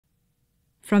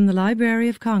From the Library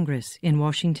of Congress in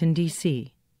Washington,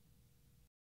 D.C.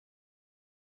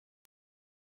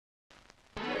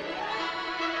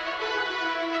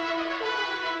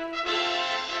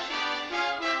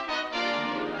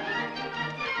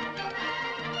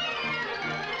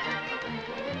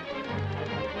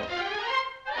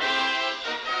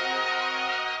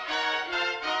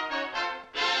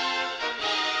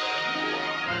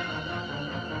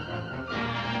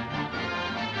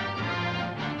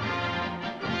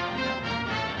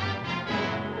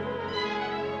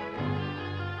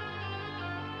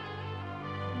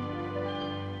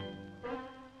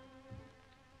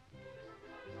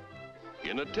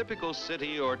 In a typical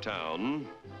city or town,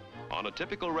 on a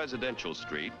typical residential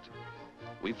street,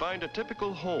 we find a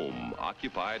typical home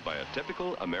occupied by a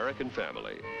typical American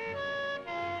family.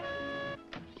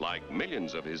 Like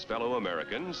millions of his fellow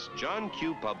Americans, John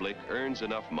Q. Public earns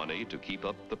enough money to keep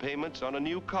up the payments on a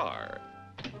new car.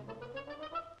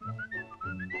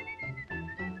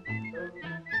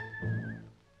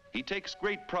 He takes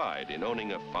great pride in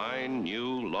owning a fine,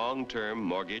 new, long-term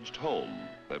mortgaged home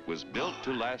that was built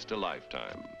to last a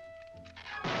lifetime.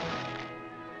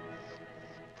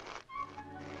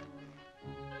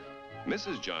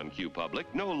 Mrs. John Q.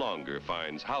 Public no longer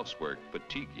finds housework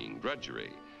fatiguing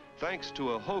drudgery, thanks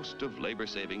to a host of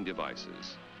labor-saving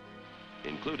devices,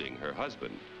 including her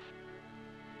husband.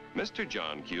 Mr.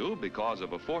 John Q., because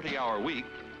of a 40-hour week,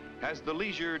 has the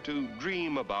leisure to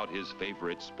dream about his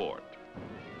favorite sport.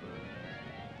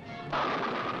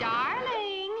 Darling!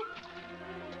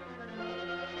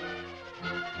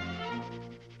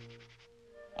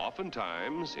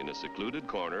 Oftentimes, in a secluded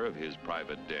corner of his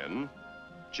private den,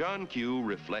 John Q.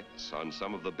 reflects on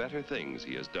some of the better things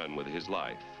he has done with his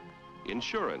life.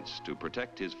 Insurance to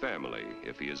protect his family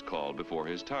if he is called before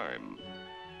his time.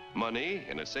 Money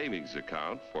in a savings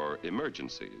account for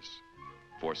emergencies,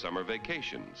 for summer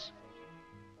vacations,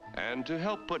 and to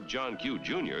help put John Q.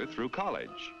 Jr. through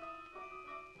college.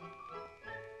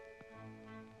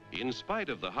 In spite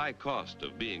of the high cost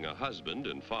of being a husband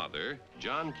and father,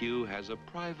 John Q. has a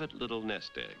private little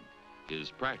nest egg. His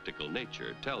practical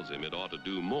nature tells him it ought to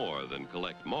do more than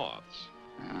collect moths.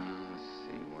 Let's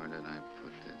see, where did I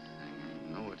put this thing?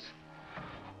 I know it's...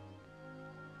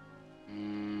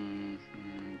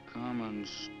 common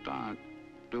stock.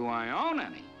 Do I own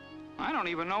any? I don't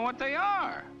even know what they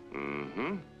are.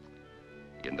 Mm-hmm.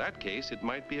 In that case, it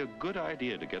might be a good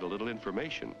idea to get a little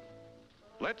information.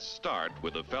 Let's start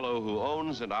with a fellow who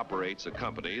owns and operates a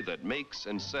company that makes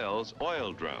and sells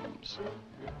oil drums.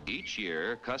 Each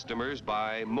year, customers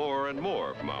buy more and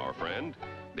more from our friend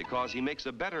because he makes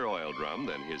a better oil drum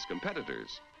than his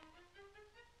competitors.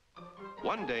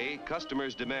 One day,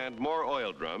 customers demand more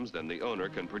oil drums than the owner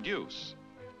can produce.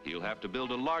 He'll have to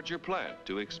build a larger plant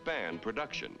to expand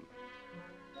production.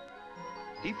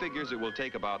 He figures it will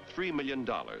take about $3 million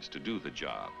to do the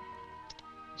job.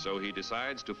 So he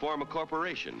decides to form a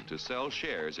corporation to sell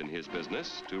shares in his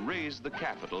business to raise the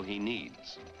capital he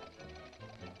needs.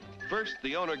 First,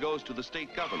 the owner goes to the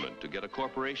state government to get a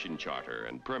corporation charter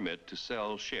and permit to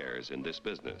sell shares in this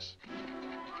business.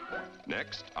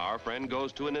 Next, our friend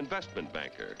goes to an investment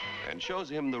banker and shows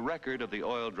him the record of the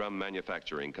oil drum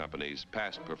manufacturing company's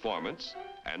past performance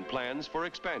and plans for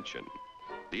expansion.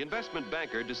 The investment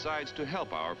banker decides to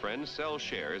help our friend sell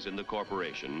shares in the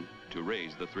corporation to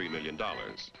raise the $3 million.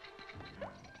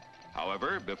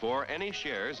 However, before any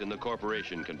shares in the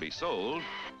corporation can be sold,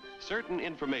 certain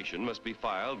information must be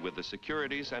filed with the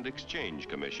Securities and Exchange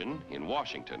Commission in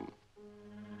Washington.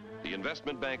 The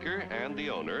investment banker and the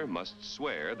owner must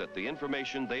swear that the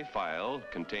information they file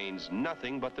contains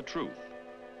nothing but the truth.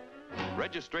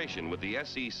 Registration with the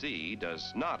SEC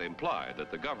does not imply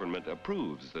that the government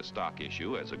approves the stock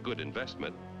issue as a good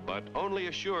investment, but only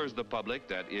assures the public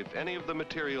that if any of the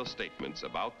material statements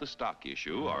about the stock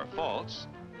issue are false,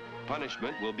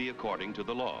 punishment will be according to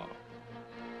the law.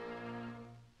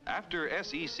 After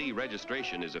SEC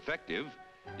registration is effective,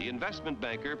 the investment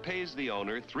banker pays the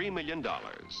owner $3 million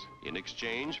in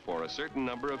exchange for a certain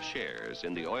number of shares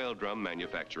in the Oil Drum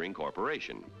Manufacturing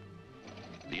Corporation.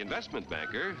 The investment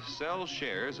banker sells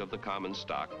shares of the common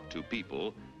stock to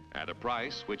people at a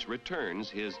price which returns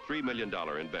his $3 million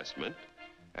investment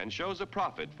and shows a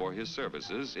profit for his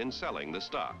services in selling the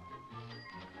stock.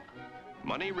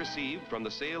 Money received from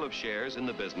the sale of shares in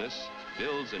the business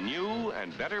builds a new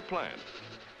and better plant,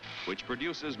 which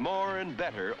produces more and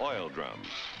better oil drums.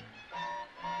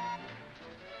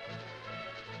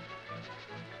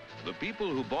 The people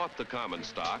who bought the common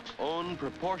stock own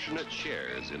proportionate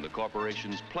shares in the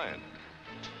corporation's plant,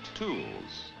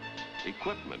 tools,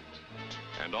 equipment,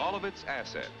 and all of its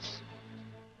assets.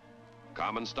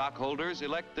 Common stockholders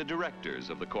elect the directors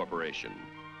of the corporation.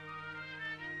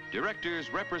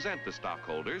 Directors represent the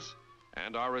stockholders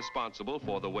and are responsible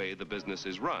for the way the business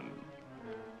is run.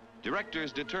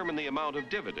 Directors determine the amount of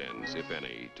dividends, if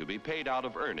any, to be paid out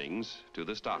of earnings to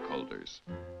the stockholders.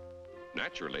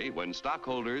 Naturally, when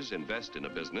stockholders invest in a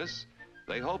business,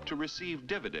 they hope to receive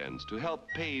dividends to help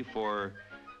pay for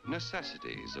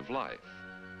necessities of life.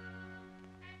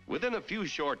 Within a few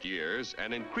short years,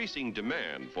 an increasing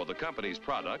demand for the company's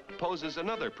product poses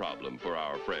another problem for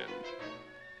our friend.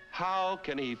 How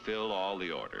can he fill all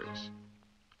the orders?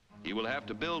 He will have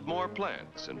to build more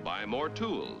plants and buy more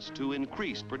tools to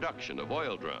increase production of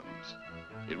oil drums.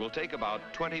 It will take about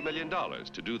 $20 million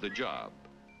to do the job.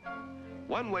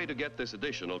 One way to get this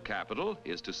additional capital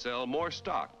is to sell more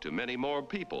stock to many more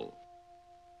people.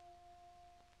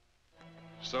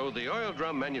 So the Oil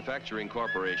Drum Manufacturing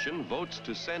Corporation votes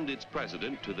to send its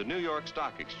president to the New York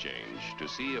Stock Exchange to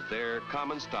see if their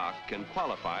common stock can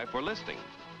qualify for listing.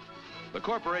 The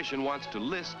corporation wants to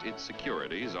list its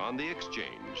securities on the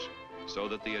exchange so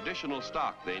that the additional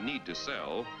stock they need to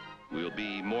sell will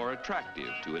be more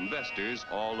attractive to investors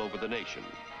all over the nation.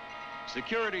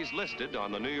 Securities listed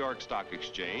on the New York Stock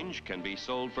Exchange can be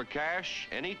sold for cash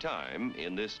anytime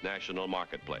in this national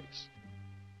marketplace.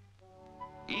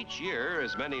 Each year,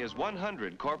 as many as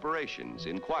 100 corporations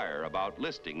inquire about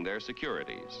listing their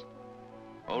securities.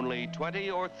 Only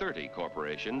 20 or 30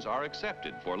 corporations are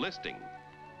accepted for listing,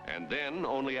 and then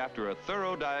only after a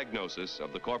thorough diagnosis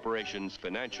of the corporation's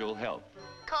financial health.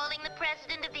 Calling the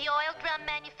president of the Oil Drum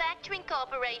Manufacturing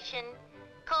Corporation.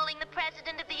 Calling the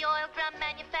president of the Oil Drum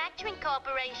Manufacturing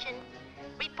Corporation.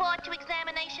 Report to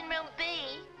examination room B.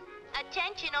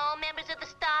 Attention all members of the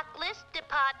stock list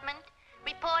department.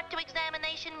 Report to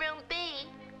examination room B.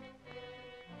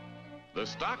 The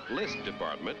Stock List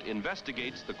Department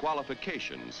investigates the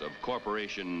qualifications of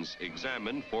corporations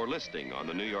examined for listing on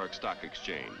the New York Stock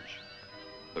Exchange.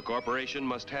 The corporation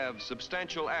must have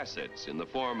substantial assets in the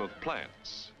form of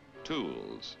plants,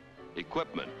 tools,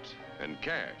 equipment, and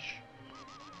cash.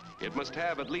 It must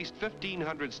have at least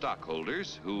 1,500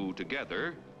 stockholders who,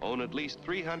 together, own at least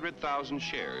 300,000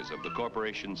 shares of the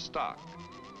corporation's stock.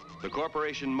 The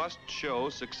corporation must show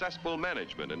successful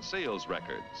management and sales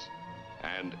records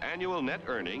and annual net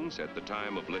earnings at the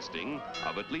time of listing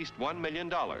of at least $1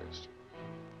 million.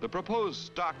 The proposed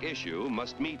stock issue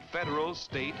must meet federal,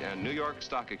 state, and New York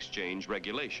Stock Exchange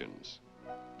regulations.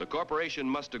 The corporation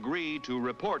must agree to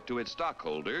report to its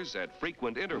stockholders at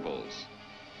frequent intervals.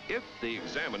 If the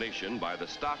examination by the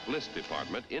Stock List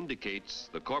Department indicates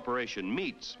the corporation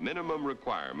meets minimum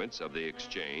requirements of the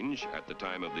exchange at the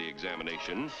time of the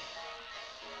examination,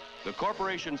 the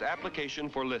corporation's application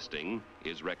for listing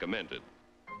is recommended.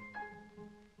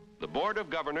 The Board of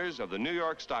Governors of the New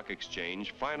York Stock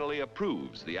Exchange finally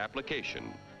approves the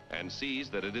application and sees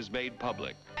that it is made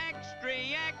public. Extra,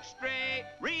 extra,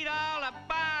 read all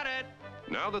about it.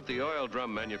 Now that the Oil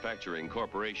Drum Manufacturing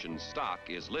Corporation's stock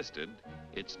is listed,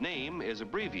 its name is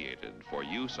abbreviated for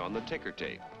use on the ticker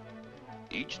tape.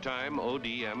 Each time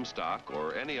ODM stock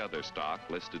or any other stock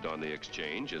listed on the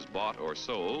exchange is bought or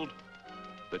sold,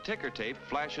 the ticker tape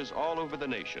flashes all over the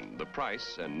nation the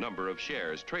price and number of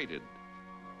shares traded.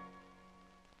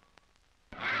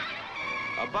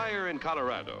 A buyer in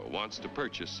Colorado wants to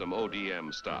purchase some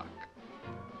ODM stock.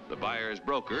 The buyer's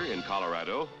broker in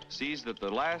Colorado sees that the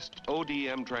last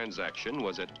ODM transaction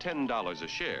was at $10 a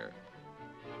share.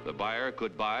 The buyer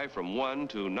could buy from 1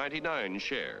 to 99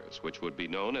 shares, which would be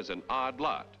known as an odd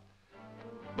lot.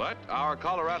 But our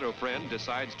Colorado friend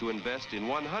decides to invest in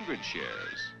 100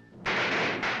 shares,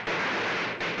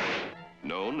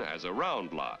 known as a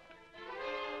round lot.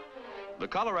 The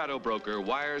Colorado broker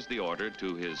wires the order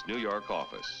to his New York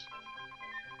office.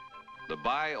 The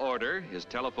buy order is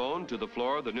telephoned to the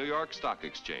floor of the New York Stock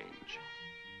Exchange.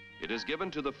 It is given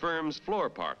to the firm's floor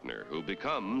partner, who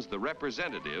becomes the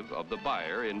representative of the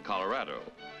buyer in Colorado.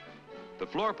 The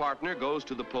floor partner goes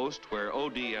to the post where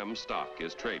ODM stock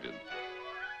is traded.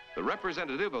 The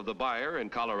representative of the buyer in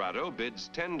Colorado bids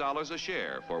 $10 a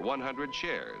share for 100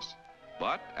 shares.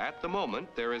 But at the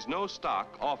moment, there is no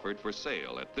stock offered for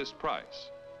sale at this price.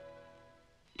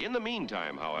 In the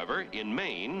meantime, however, in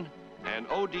Maine, an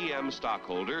ODM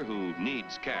stockholder who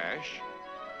needs cash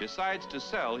decides to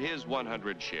sell his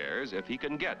 100 shares if he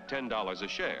can get $10 a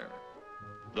share.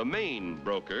 The Maine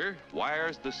broker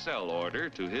wires the sell order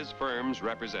to his firm's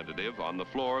representative on the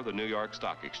floor of the New York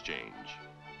Stock Exchange.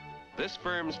 This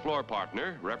firm's floor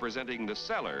partner, representing the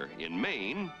seller in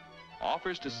Maine,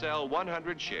 offers to sell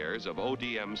 100 shares of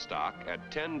ODM stock at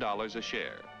 $10 a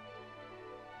share.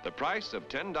 The price of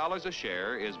 $10 a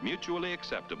share is mutually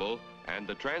acceptable and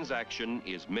the transaction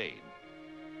is made.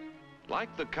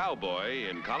 Like the cowboy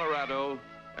in Colorado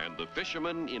and the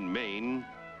fisherman in Maine,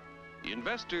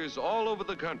 investors all over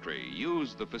the country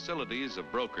use the facilities of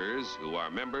brokers who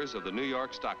are members of the New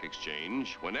York Stock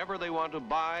Exchange whenever they want to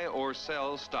buy or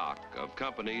sell stock of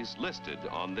companies listed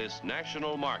on this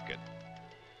national market.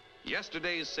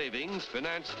 Yesterday's savings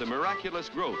financed the miraculous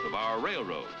growth of our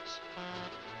railroads,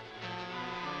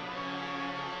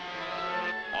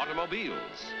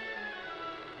 automobiles,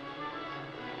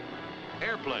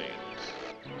 airplanes,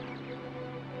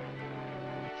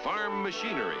 farm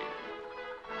machinery,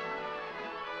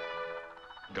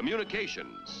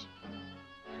 communications,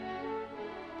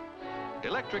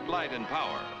 electric light and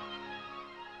power,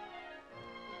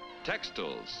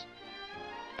 textiles,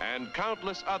 and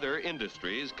countless other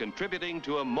industries contributing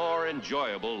to a more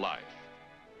enjoyable life.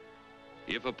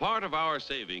 If a part of our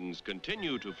savings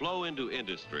continue to flow into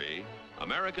industry,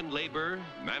 American labor,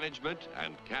 management,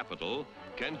 and capital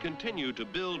can continue to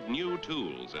build new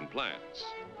tools and plants.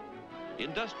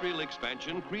 Industrial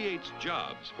expansion creates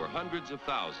jobs for hundreds of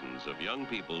thousands of young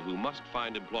people who must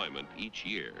find employment each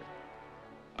year.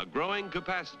 A growing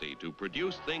capacity to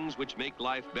produce things which make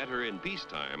life better in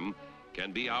peacetime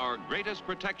can be our greatest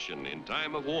protection in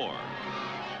time of war.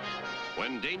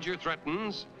 When danger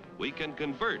threatens, we can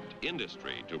convert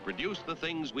industry to produce the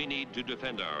things we need to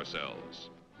defend ourselves.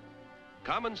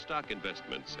 Common stock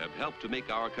investments have helped to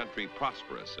make our country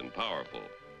prosperous and powerful.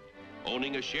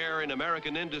 Owning a share in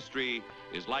American industry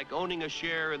is like owning a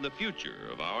share in the future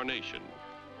of our nation.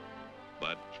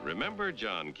 But remember,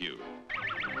 John Q.,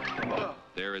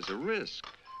 there is a risk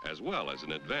as well as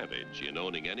an advantage in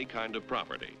owning any kind of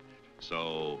property.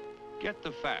 So get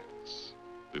the facts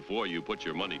before you put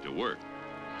your money to work.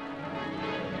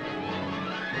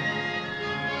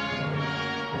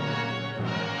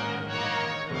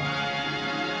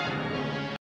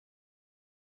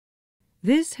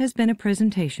 This has been a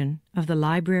presentation of the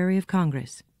Library of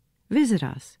Congress. Visit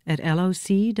us at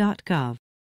loc.gov.